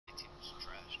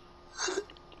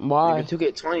Why?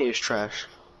 Nigga, 2K20 is trash.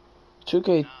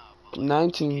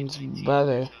 2K19's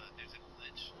better.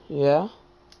 Yeah?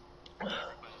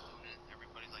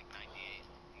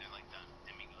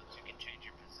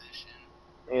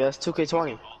 Yeah, that's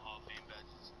 2K20.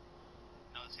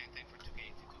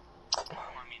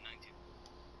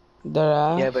 They're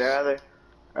Yeah, but ass.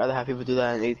 I'd rather have people do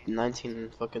that in 19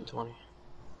 and fucking 20.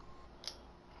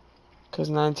 Cause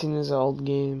 19 is an old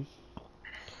game.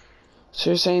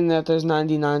 So you're saying that there's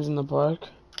 99s in the park?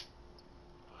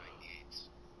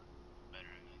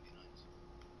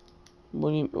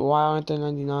 What do you, why aren't there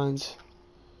 99s?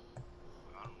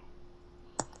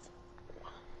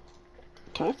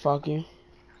 Can I fuck you?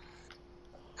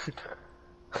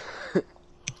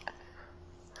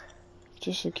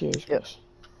 Just a curious Yeah. question.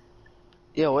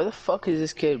 Yeah, where the fuck is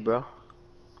this kid, bro?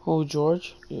 Oh,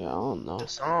 George? Yeah, I don't know.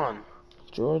 It's on.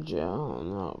 George? Yeah, I don't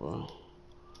know, bro.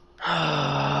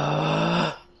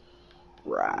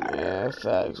 Right. Yeah,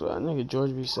 facts, bro. Nigga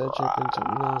George be set tripping to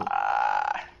now.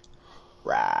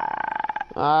 Right.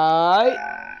 Alright.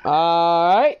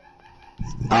 Alright.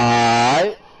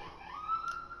 Alright.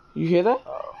 You hear that?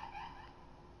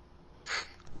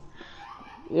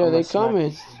 Yeah, I'm they gonna smack coming.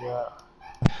 this guy.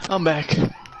 I'm back.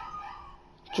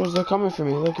 George, they're coming for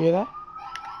me. Look, you hear that?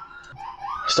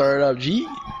 Start it up, G.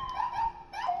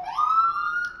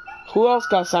 Who else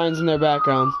got signs in their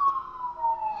background?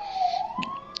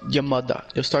 Your mother.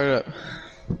 Yo, start it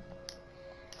up.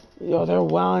 Yo, they're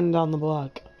wilding down the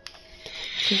block.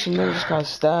 I think some nigga just got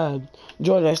stabbed.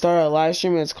 George, I started a live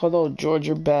stream and it's called Oh George,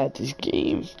 you're bad at this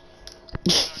game.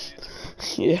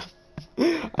 Yeah.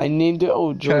 I named it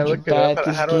Oh Can I George, you're look it bad up? at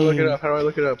this How do I look it game. up? How do I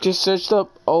look it up? Just searched up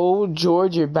Oh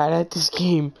George, you're bad at this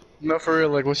game. No, for real.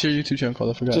 Like, what's your YouTube channel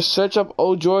called? I forgot. Just search up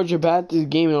Oh George, you're bad at this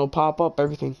game and it'll pop up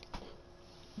everything.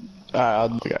 Alright, I'll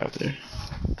look it out there.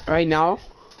 Right now?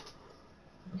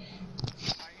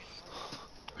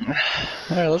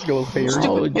 Alright, let's go with Fairy.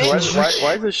 Oh, George.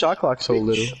 Why is the shot clock so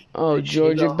little? Oh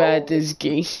George, you're bad at hole. this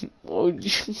game. Oh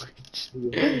George. Yo,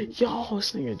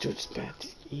 this nigga George is bad at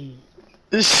this game.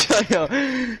 Yo,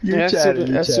 you're That's,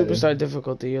 chatting. that's superstar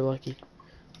difficulty, you're lucky.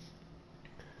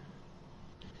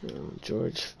 Oh,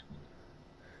 George.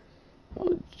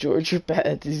 Oh, George, you're bad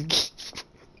at this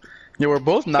game. Yeah, we're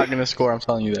both not gonna score. I'm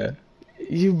telling you that.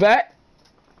 You bet?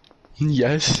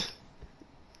 Yes.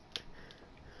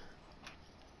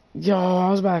 Yo, I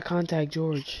was about to contact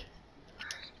George.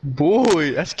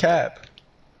 Boy, that's cap.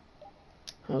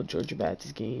 Oh, George, you're bad at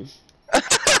this game.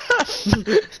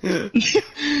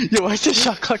 Yo, why is the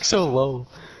shot clock so low?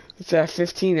 It's at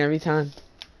 15 every time.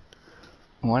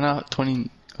 Why not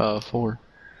 24?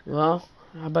 Well,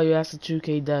 how about you ask the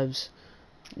 2K devs?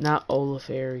 Not Olaf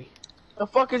Airy. The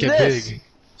fuck is Get this? big.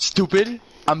 Stupid.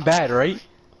 I'm bad, right?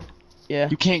 Yeah.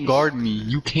 You can't guard me.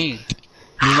 You can't.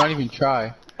 Do not even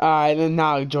try. Alright, then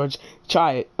now, George.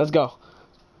 Try it. Let's go.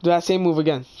 Do that same move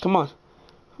again. Come on.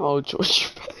 Oh, George,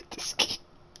 you're bad at this game.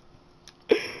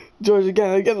 George,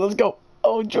 again, let's go.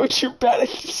 Oh, George, you're bad at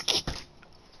this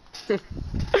game.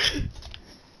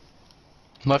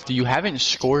 Lefty, you haven't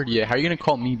scored yet. How are you gonna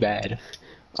call me bad?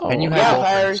 Oh, And you Yeah, have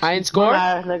Harry. I ain't score?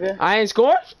 Nigga. I ain't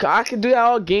score? I can do that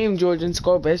all game, George, and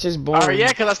score, but it's just boring. Alright,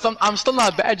 yeah, cause I'm still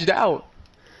not badged out.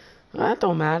 That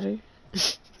don't matter.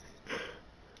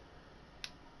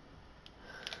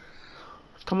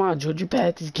 Come on, George, you're bad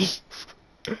at this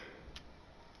game.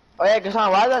 Oh yeah,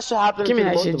 Gassan, why does that shit happen Give me to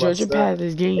that both shit, of George, us, you're bro? bad at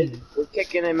this game. We're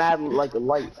kicking it mad like a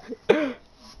light.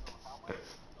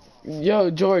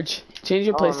 Yo, George, change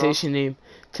your Oh, no. PlayStation name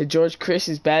to George Chris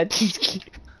is bad at this game.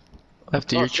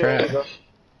 Lefty, you're trash.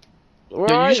 Where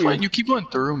Yo, are you? you keep going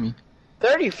through me.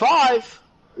 35?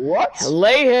 What?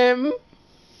 Lay him.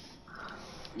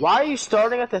 Why are you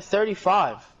starting at the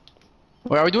 35?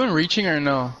 Wait, are we doing reaching or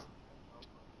no?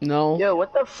 No. Yo,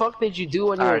 what the fuck did you do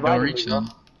when you Alright, no invited me, reaching. bro?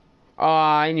 Oh,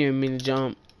 I didn't even mean to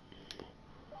jump.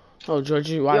 Oh, George,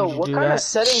 why Yo, did you what do kind that? of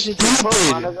settings did you put,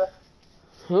 my nigga?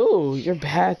 Ooh, you're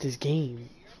bad at this game.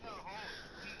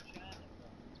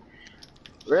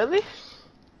 Really?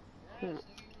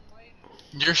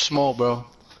 You're small, bro.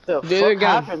 The Do it fuck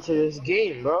again. happened to this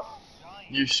game, bro?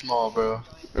 You're small, bro.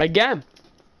 Again.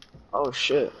 Oh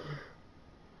shit.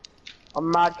 I'm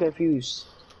mad confused.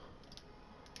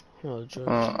 Oh, George.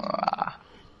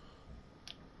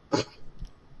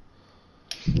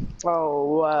 Oh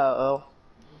wow.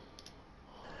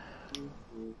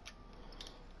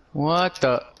 What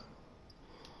the?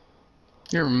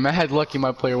 You're mad lucky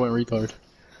my player went retard.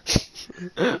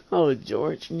 Oh,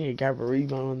 George, you need to grab a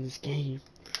rebound on this game.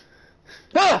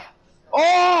 Ah!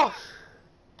 Oh!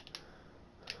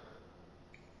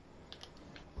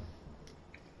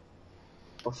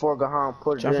 Oh before Gahan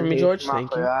put Jump it for in me, his George. mouth.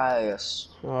 Thank you. Yes.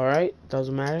 Alright,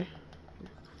 doesn't matter.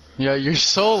 Yeah, you're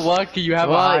so lucky you have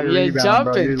a high What? You're rebound, bro.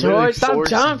 jumping, You're literally George. Stop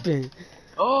forcing. jumping.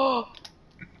 Oh!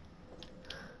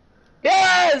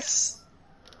 Yes!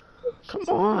 Come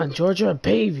on, George. You're a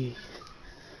baby.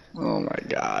 Oh my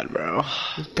god, bro.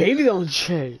 Baby don't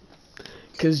check.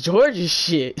 Cause George is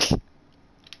shit.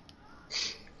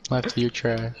 Lefty, you're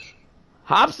trash.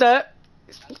 Hop step.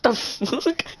 What the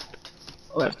fuck?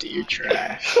 Lefty, you're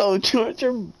trash. Oh, George,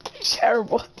 you're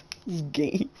terrible at this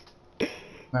game.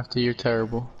 Lefty, you're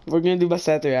terrible. We're gonna do best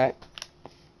at 3, right?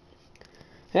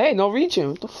 Hey, no reaching.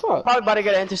 What the fuck? Probably about to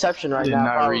get an interception right Did now.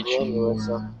 not Probably reach anyway, you.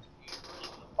 so.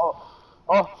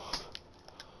 Oh.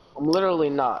 I'm literally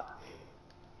not.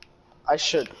 I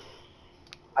should.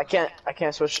 I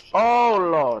can't switch. Oh,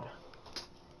 Lord.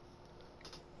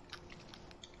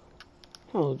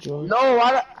 Oh, George. No,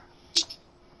 why?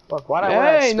 Fuck, why did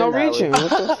I Hey, no spin that way? reaching.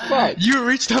 What the fuck? You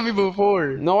reached on me before.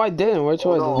 No, I didn't. Which Oh,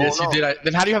 was no. it? Yes, you did.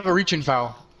 Then how do you have a reaching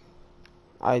foul?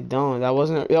 I don't. That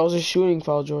wasn't. That was a shooting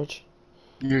foul, George.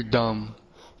 You're dumb.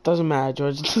 Doesn't matter,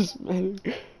 George. It doesn't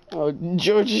matter. Oh,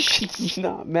 George's shit does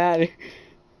not matter.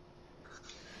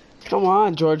 Come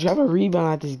on, George. You have a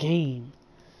rebound at this game.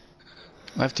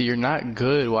 Lefty, you're not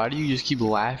good. Why do you just keep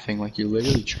laughing like you're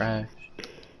literally trash?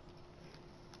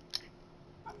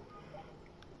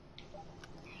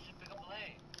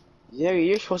 Yeah,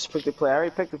 you're supposed to pick the play. I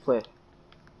already picked the play.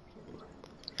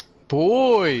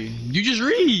 Boy, you just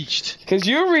reached. Cause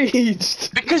you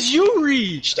reached. Because you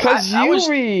reached. Cause I you was...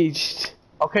 reached.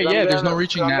 Okay, I'm yeah, there's getting no the-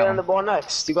 reaching I'm getting now. the ball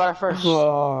next. You got it first.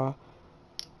 Oh,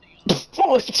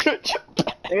 George.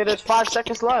 Nigga, there's 5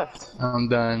 seconds left. I'm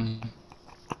done.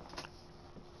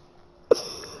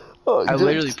 Oh, I George.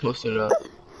 literally posted it up.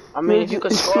 I mean, if you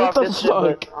could score off What the this shit,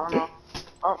 but fuck? I don't know.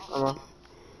 Oh, I don't know.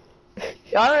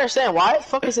 Yeah, I don't understand. Why the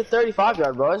fuck is it 35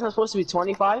 yard, bro? Isn't it supposed to be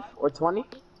 25 or 20?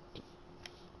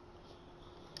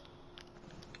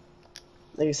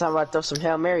 Nigga, sound about to throw some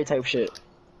Hail Mary type shit.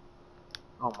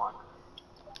 Oh my.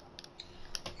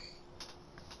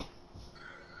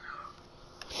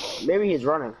 Maybe he's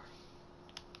running.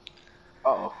 Uh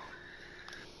oh.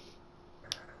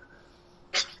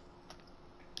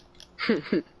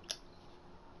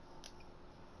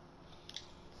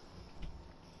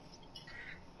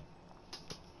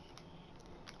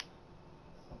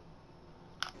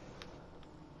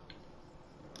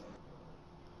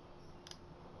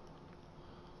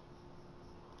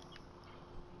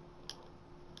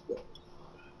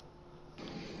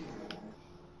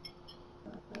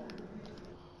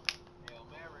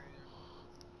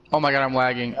 Oh my god, I'm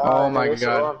lagging. Oh my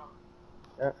god.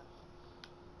 Yeah.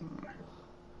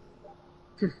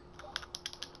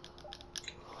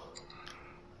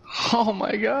 Oh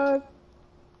my god.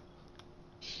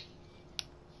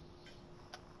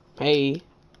 Hey.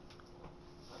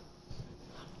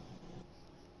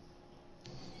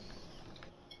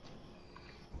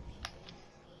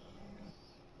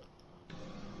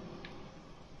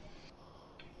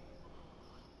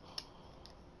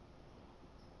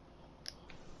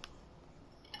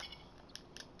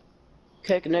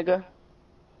 Kick, nigga.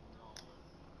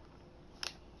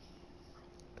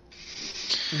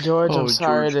 George, I'm Oh,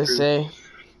 sorry George, to say.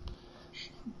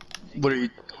 What are you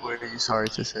sorry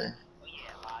to say?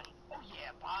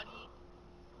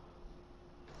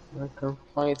 Okay.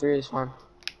 23 is fine.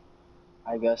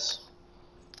 I guess.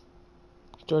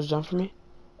 George, jump for me.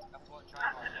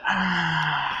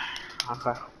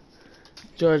 Okay.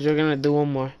 George, you're gonna do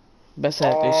one more. Best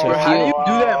at 3. So Bro, if how do you, you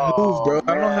do that move, bro?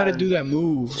 I don't know how to man. do that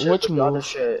move. which The other move?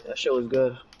 shit. That shit was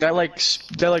good. That like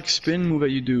spin move that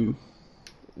you do.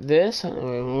 This?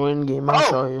 One game, I'll Oh!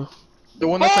 show you. The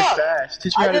one that's like Fuck! fast.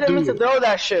 Teach me I how to didn't mean do to it. throw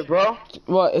that shit, bro.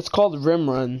 Well, it's called rim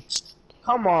run.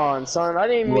 Come on, son. I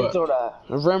didn't mean to What? throw that.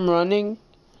 Rim running.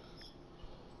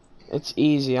 It's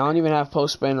easy. I don't even have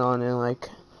post spin on it. Like,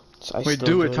 I Wait, still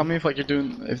do it. Tell me if like you're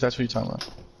doing if that's what you're talking about.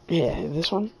 Yeah,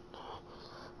 this one.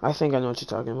 I think I know what you're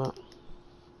talking about.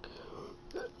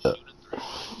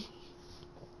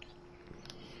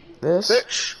 This.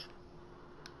 Bitch.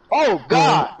 Oh,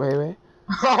 God. Wait.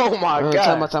 Oh, my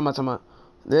God. Time out.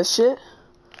 This shit.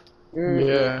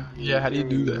 Yeah. How do you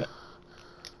do that?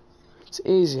 It's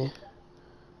easy.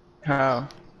 How?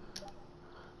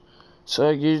 So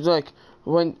you like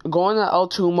when go into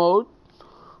L2 mode.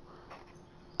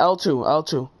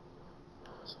 L2.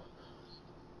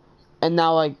 And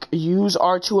now like use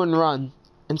R2 and run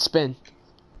and spin.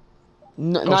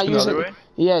 Not spin the using. other way?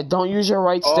 Yeah, don't use your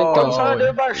right stick Oh. What I'm though. trying to do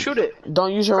about shoot it.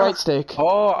 Don't use your right stick.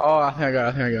 Oh, I think I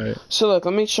got it. So look,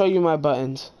 let me show you my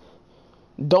buttons.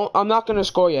 I'm not gonna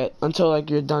score yet until like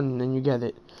you're done and you get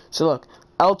it. So look,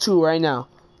 L2 right now,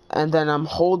 and then I'm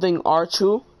holding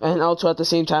R2 and L2 at the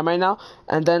same time right now,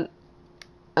 and then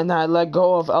I let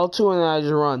go of L2 and then I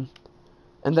just run.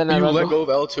 And then I You let let go of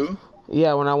L2?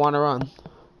 Yeah, when I want to run.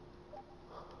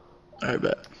 I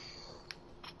bet.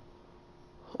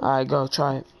 Alright, go,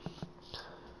 try it.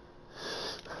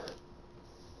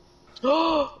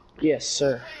 Yes,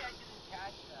 sir.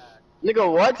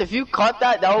 Nigga, what? If you caught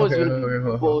that, that was gonna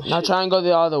be bullshit. Now try and go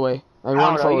the other way. Like, I run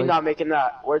don't know, forward. you're not making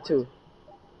that. Where to?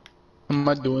 Am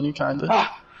I doing it, kinda?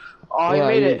 Ah. Oh, you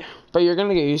made it. But you're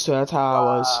gonna get used to it. That's how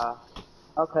I was.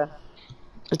 Okay.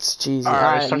 It's cheesy.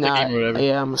 Alright, start the game or whatever.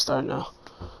 Yeah, I'm gonna start now.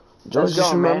 George, Let's go,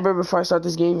 just remember man. before I start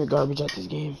this game, you're garbage at this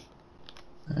game.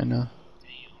 I know.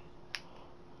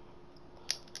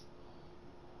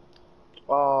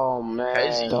 Oh,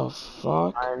 man. The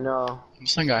fuck? I know.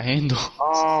 This thing got handle.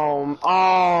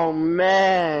 Oh,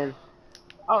 man.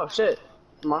 Oh, shit.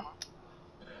 Come on.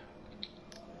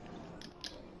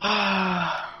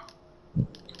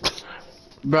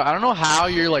 Bro, I don't know how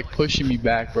you're like pushing me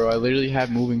back, bro. I literally have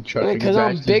moving truck. Yeah, Like, cause this I'm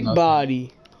badge does big nothing.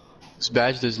 body. This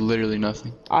badge does literally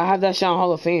nothing. I have that shit on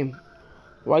Hall of Fame.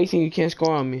 Why do you think you can't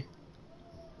score on me?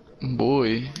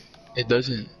 Boy, it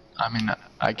doesn't. I mean,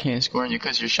 I can't score on you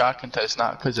because your shot contest,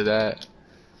 not because of that.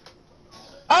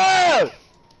 Oh!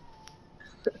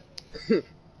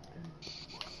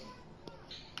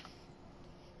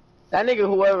 That nigga,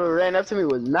 whoever ran up to me,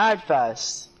 was mad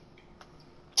fast.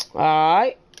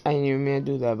 Alright. I didn't even mean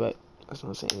to do that, but that's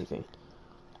not saying anything.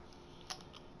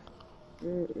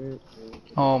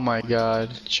 Oh my god,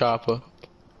 Choppa.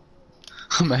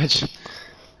 Imagine.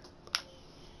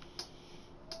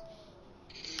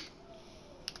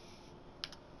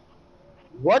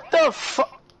 What the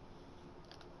fuck?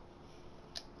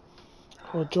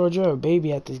 Oh, George, you're a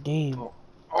baby at this game.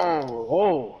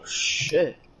 Oh,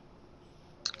 shit.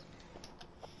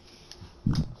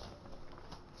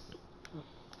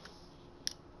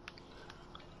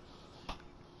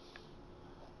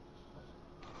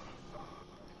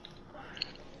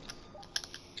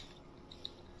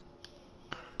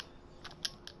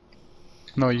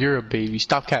 No, you're a baby.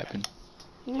 Stop capping.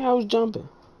 Yeah, I was jumping.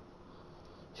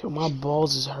 Yo, my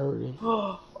balls is hurting.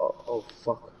 Oh,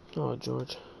 fuck. Oh,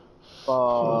 George.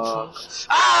 Fuck.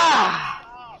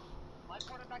 Ah!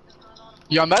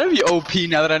 Yo, I'm about to be OP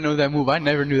now that I know that move. I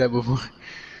never knew that before.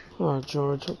 Oh,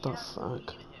 George, what the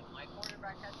fuck?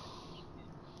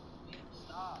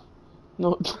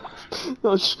 No,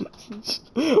 no,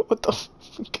 what the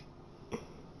fuck?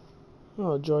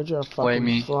 Oh, George, you're a Play fucking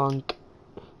me. flunk.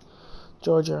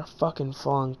 George, you're a fucking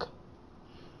flunk.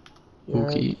 You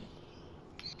heard? Okay.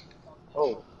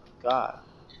 Oh, God.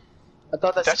 I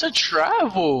thought That's a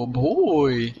travel,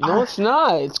 boy. No, it's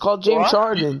not. It's called James What?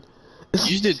 Harden. You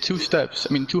just did 2 steps.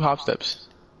 I mean, 2 hop steps.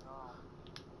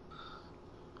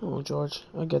 Oh, George,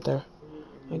 I get there.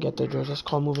 I get there, George. That's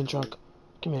called moving truck.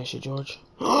 Give me that shit, George.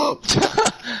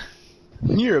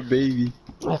 You're a baby.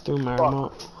 I threw my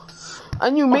remote.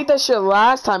 And you made that shit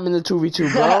last time in the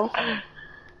 2v2, bro.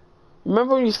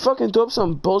 Remember when you fucking threw up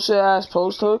some bullshit ass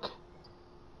post hook?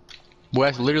 Boy,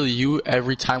 that's literally you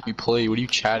every time we play. What are you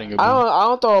chatting I about?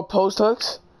 don't throw up post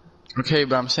hooks. Okay,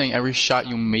 but I'm saying every shot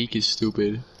you make is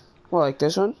stupid. Well, like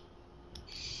this one.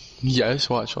 Yes,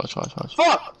 watch.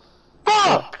 Fuck!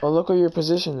 Fuck! Well, look where your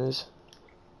position is.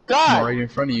 I'm God! right in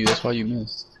front of you. That's why you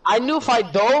missed. I knew if I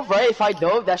dove, right? If I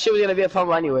dove, that shit was gonna be a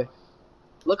fumble anyway.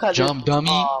 Look how Jump, dummy.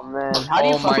 Oh, man. How do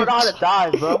you Oh, my- fucking know how to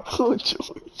dive, bro? Oh,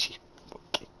 George.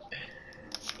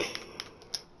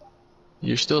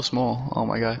 You're still small. Oh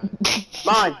my god.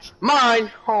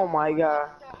 Mine! Oh, my God.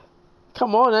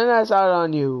 Come on, then that's out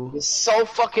on you. You're so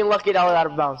fucking lucky that was out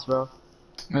of bounds, bro.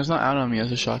 It's not out on me.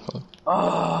 That's a shot clock.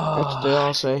 Oh. That's what they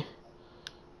all say.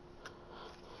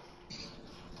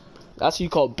 That's what you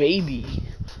call baby.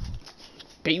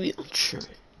 Baby, I'm sure.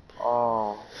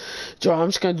 Oh. Joe, I'm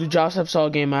just gonna do drop steps all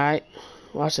game, alright?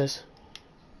 Watch this.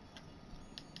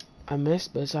 I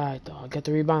missed, but it's alright though. I'll get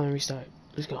the rebound and restart.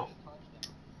 Let's go.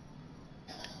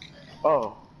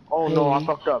 Oh. Oh, no, I Hey.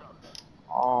 fucked up.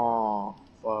 Oh,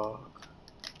 fuck.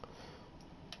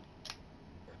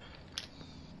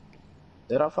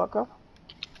 Did I fuck up?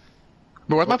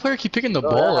 But why'd my player keep picking the Oh,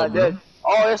 ball yes, I up, bro? did.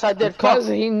 Oh, yes, I did. Because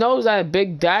Fuck. he knows that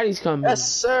Big Daddy's coming. Yes,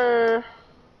 sir.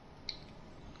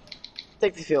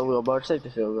 Take the field goal, bro. Take the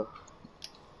field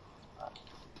goal.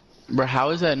 Bro, how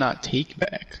is that not take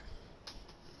back?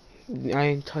 I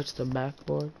ain't touched the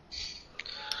backboard.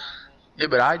 Yeah,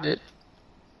 but I did.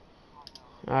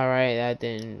 Alright, that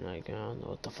didn't, like, I don't know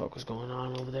what the fuck was going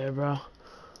on over there, bro.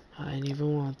 I didn't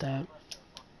even want that.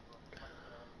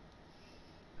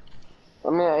 I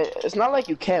mean, it's not like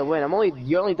you can't win.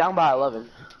 You're only down by 11.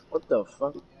 What the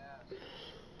fuck?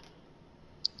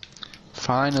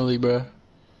 Finally, bro.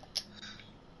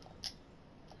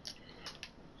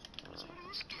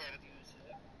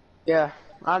 Yeah,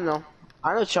 I know.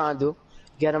 I know what you're trying to do.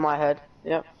 Get in my head.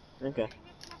 Yep. Okay.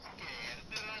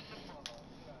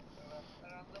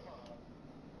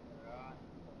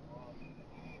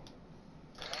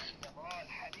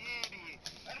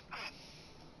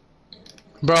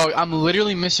 Bro, I'm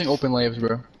literally missing open layups,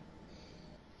 bro.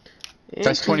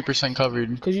 That's 20%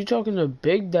 covered. Cause you talking to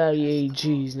Big Daddy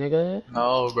AGs, nigga.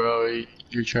 No, bro,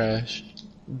 you're trash.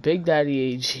 Big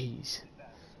Daddy AGs.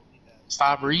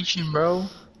 Stop reaching, bro.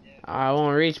 I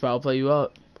won't reach, but I'll play you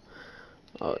up.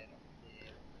 Oh.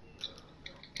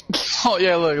 Oh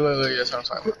yeah, look, that's what I'm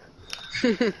talking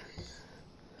about.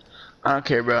 I don't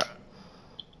care, bro.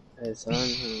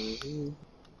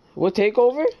 What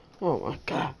takeover? Oh my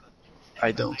god.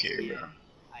 I don't care, bro.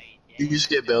 You just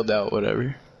get bailed out,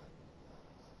 whatever.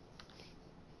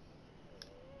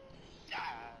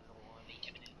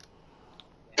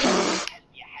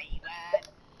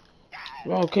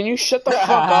 Bro, can you shut the fuck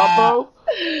up, bro?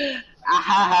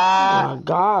 Oh my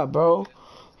god, bro.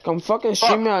 I'm fucking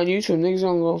streaming on YouTube. Niggas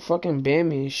gonna go fucking ban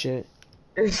me and shit.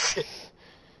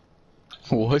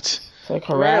 What? It's like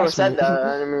I never said harassment.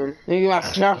 that. I mean,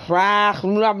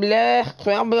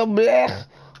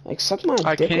 like suck my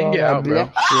I dick. can't all get that out, bro.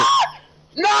 blech shit.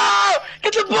 no!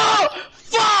 Get the ball!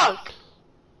 Fuck!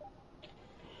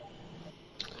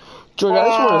 George, I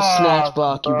just want to snatch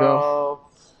block you, bro.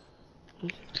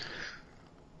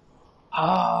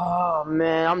 Oh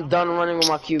man, I'm done running with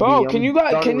my QB. Bro, can I'm you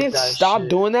guys done can with it that stop shit.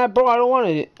 doing that, bro? I don't want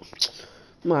it.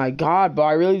 My god, bro,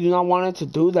 I really do not want it to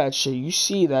do that shit. You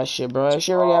see that shit, bro. That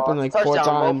shit already happened like 4 touchdown,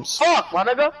 bro. times. Fuck, my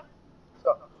nigga.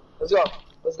 Let's go.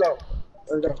 Let's go.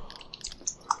 Let's go.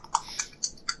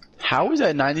 How is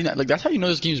that 99? Like, that's how you know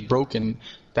this game's broken.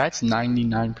 That's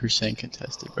 99%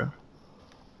 contested, bro.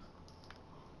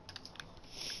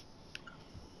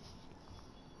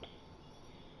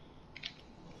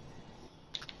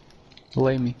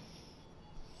 Blame me.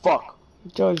 Fuck.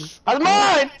 George, That's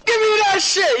mine! Give me that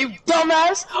shit, you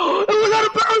dumbass! It was out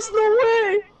of bounds, no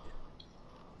way!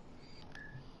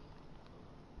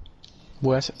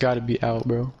 Well, that's gotta be out,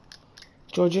 bro.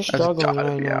 George, you're That's struggling gotta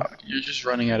right be now. out. You're just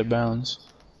running out of bounds.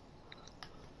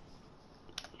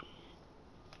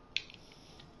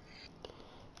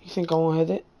 You think I won't hit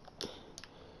it?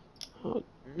 Oh,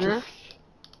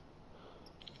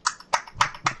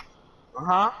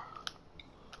 Uh-huh.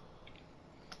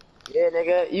 Yeah,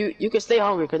 nigga, you can stay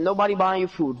hungry, cause nobody buying you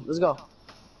food. Let's go.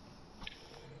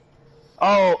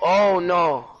 Oh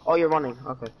no. Oh, you're running.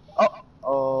 Okay.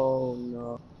 Oh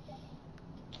no.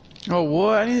 Oh,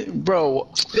 what? Bro,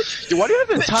 dude, why do you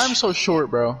have the time so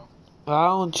short, bro? I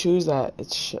don't choose that.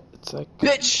 It's like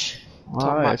Bitch!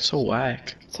 Why? It's so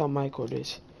whack. that's how Michael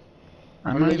is.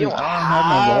 I'm not even, I don't have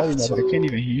my volume up. I can't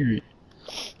even hear it.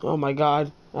 Oh my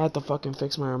god, I have to fucking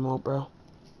fix my remote, bro.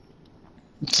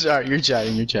 Sorry, you're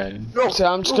chatting. No! So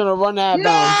I'm just gonna run that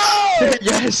bounce. No!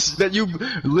 Yes, that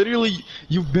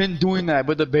you've been doing that,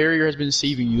 but the barrier has been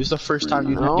saving you. This is the first time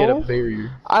you didn't get a No.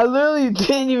 barrier. I literally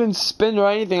didn't even spin or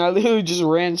anything. I literally just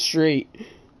ran straight.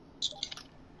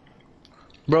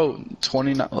 Bro,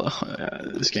 29.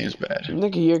 This game's bad.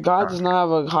 Nigga, your guy does not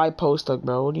have a high post up,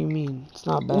 bro. What do you mean? It's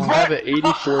not I bad. have an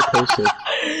 84 post-up.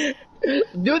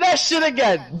 Do that shit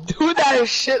again. Do that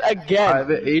shit I again. have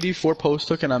an 84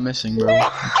 post-hook and I'm missing, bro.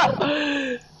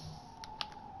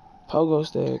 Pogo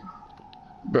stick.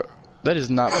 Bro, that is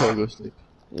not pogo stick.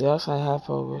 Yes, I have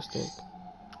pogo stick.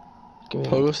 Give me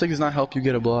that. Pogo stick does not help you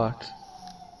get a block.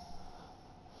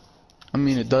 I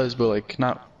mean, it does, but like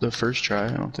not the first try. I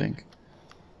don't think.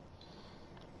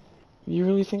 You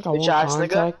really think I Bitch won't ass nigga.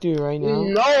 contact you right now?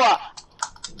 No!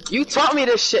 You taught me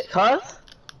this shit, cuz.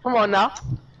 Come on now.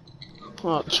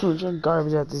 Oh, George, you're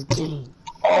garbage at this game.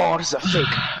 Oh, this is a fake.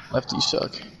 Lefties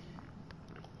suck.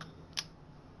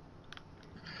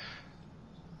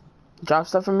 Drop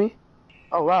stuff for me?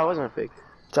 Oh wow, it wasn't a fake.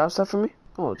 Drop stuff for me?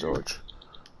 Oh, George.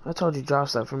 I told you drop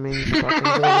stuff for me. You fucking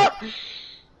did it.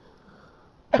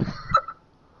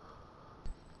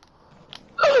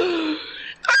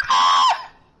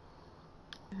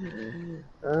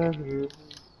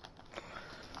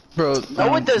 Bro,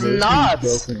 No, it does not.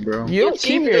 Broken, bro. You don't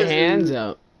team keep your doesn't- hands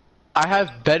up. I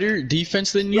have better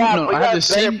defense than you. Yeah, no, but I you have have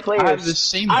the better same. players. I have the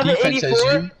same I have an defense as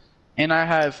 84. you, and I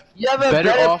have You have a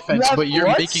better offense. you have But you're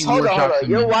what? making Hold more on, shots hold on. than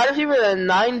Your me. wide receiver is a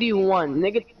 91.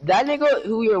 Nigga, that nigga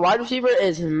who your wide receiver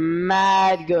is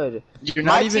mad good. You're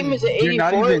My not even. team is an You're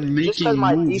not 84 even just 'cause making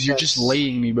my moves. You're defense. just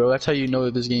laying me, bro. That's how you know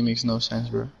that this game makes no sense,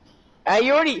 bro. And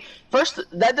you already first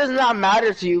that does not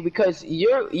matter to you because you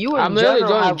I'm in literally general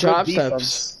doing have drop good steps.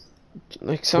 defense.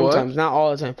 Like sometimes, not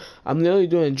all the time. I'm literally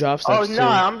doing drop Oh steps no, too.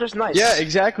 I'm just nice. Yeah,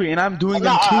 exactly, and I'm doing I'm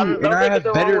them not, too, don't and I take it have the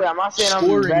wrong better way. I'm not saying I'm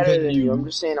scoring better than than you. I'm you.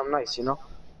 just saying I'm nice, you know?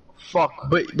 Fuck.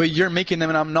 But you're making them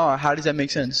and I'm not. How does that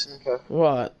make sense? Okay.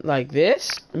 What? Like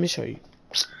this? Let me show you.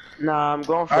 Nah, I'm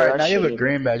going for All right, that now you have a shit.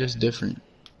 grand badge. It's different.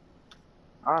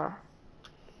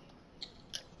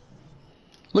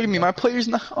 Look at me, my player's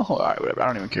not. Oh, all right, whatever. I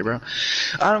don't even care, bro.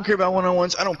 I don't care about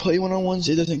one-on-ones. I don't play one-on-ones.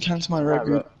 It doesn't count to my record.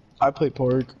 bro. I play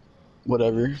pork.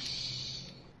 Whatever.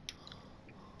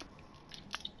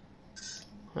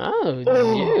 Oh,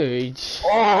 dude.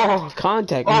 Oh.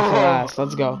 Contact me for last.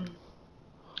 Let's go.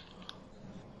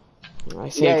 I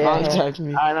say contact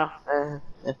me. I know.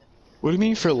 What do you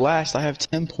mean for last? I have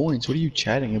 10 points. What are you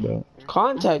chatting about?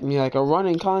 Contact me like a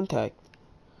running contact.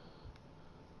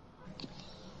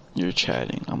 You're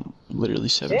chatting. I'm literally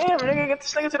 7. Damn, nigga, get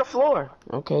this nigga to the floor.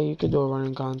 Okay, you could do a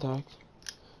running contact.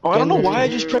 Oh, I don't know Get in why I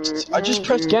the- just pressed. I just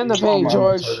pressed. Get in the Oh, paint, my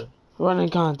George. God. Running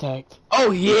contact.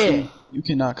 Oh yeah. You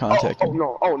cannot Oh, contact oh me.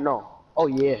 no. Oh no. Oh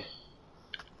yeah.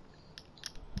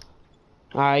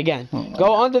 Alright, again. Oh, my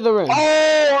Go under the rim.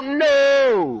 Oh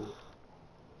no.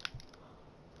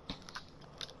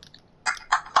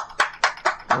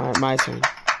 Alright, my turn.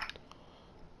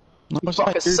 No, He it's not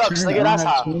fucking your sucks, turn. nigga. I That's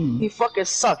don't have how. turn. He fucking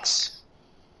sucks.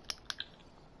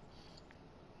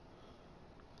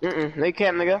 No, you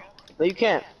can't, nigga. No, you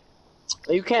can't.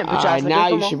 No, you can't, bitch ass Alright, nigga. now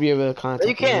Come you on. should be able to contact No,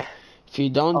 you can't. me. If you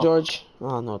don't, Oh. George, I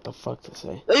don't know what the fuck to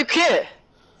say. No, you can't.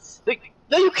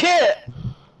 No, you can't.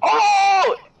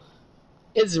 Oh!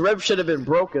 His rib should have been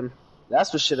broken.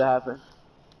 That's what should have happened.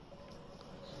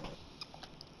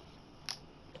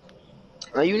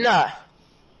 No, you not.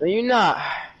 No, you not.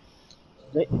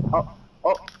 No, oh,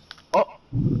 oh, oh,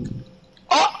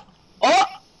 oh, oh,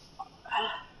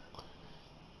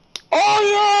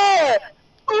 oh yeah!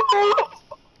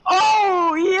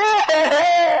 Oh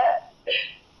yeah!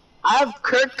 I have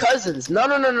Kirk Cousins. No,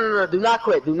 no, no, no, no. Do not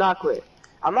quit. Do not quit.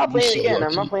 I'm not You're playing so again. I'm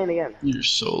lucky. not playing again. You're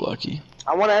so lucky.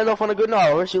 I want to end off on a good note.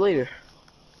 I'll see you later.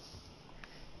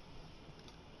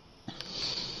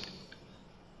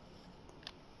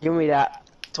 Give me that.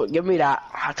 Give me that.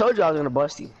 I told you I was gonna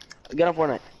bust you. Get up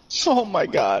Fortnite. Oh my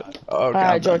God. Oh,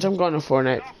 Alright, George, I'm going to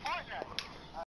Fortnite.